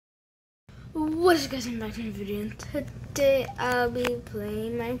What is guys, I'm back to the video, and today I'll be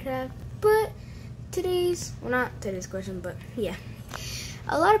playing Minecraft, but well, not today's question, but yeah.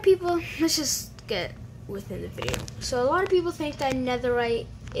 A lot of people, let's just get within the video. So a lot of people think that netherite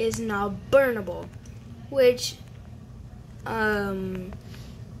is not burnable, which, I mean,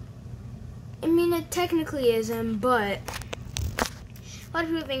 it technically isn't, but a lot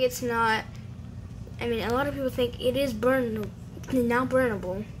of people think it's not. I mean, a lot of people think it is not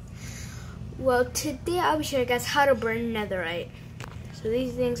burnable. Well, today I'll be showing you guys how to burn netherite. So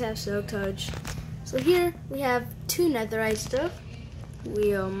these things have silk touch. So here we have 2 netherite stuff.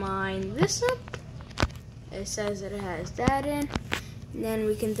 We'll mine this up. It says that it has that in. And then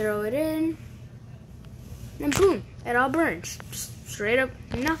we can throw it in. And boom, it all burns. Just straight up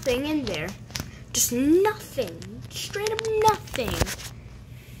nothing in there. Just nothing. Straight up nothing.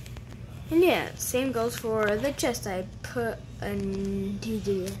 And yeah, same goes for the chest. I put a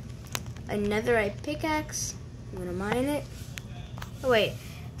netherite pickaxe. I'm gonna mine it. Oh wait,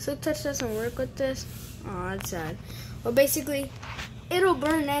 silk touch doesn't work with this. Oh, that's sad. Well, basically, it'll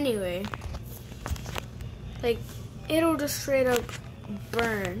burn anyway. Like, it'll just straight up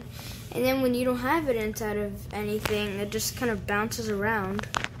burn. And then when you don't have it inside of anything, it just kind of bounces around.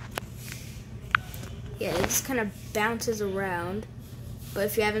 Yeah, it just kind of bounces around. But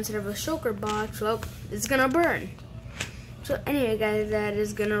if you have inside of a shulker box, well, it's gonna burn. So anyway, guys, that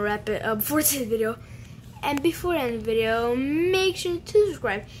is gonna wrap it up for today's video. And before I end the video, make sure to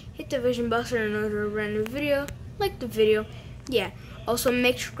subscribe, hit the vision bell so you know when I brand new video, like the video. Yeah. Also,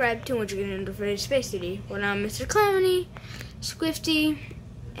 make sure to subscribe to what you're getting into for today's Space City. Well, now Mr. Calamity, Squifty,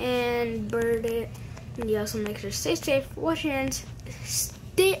 and Birdit. And you also make sure to stay safe, wash your hands,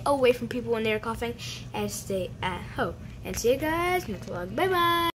 stay away from people when they're coughing, and stay at home. And see you guys next vlog. Bye bye.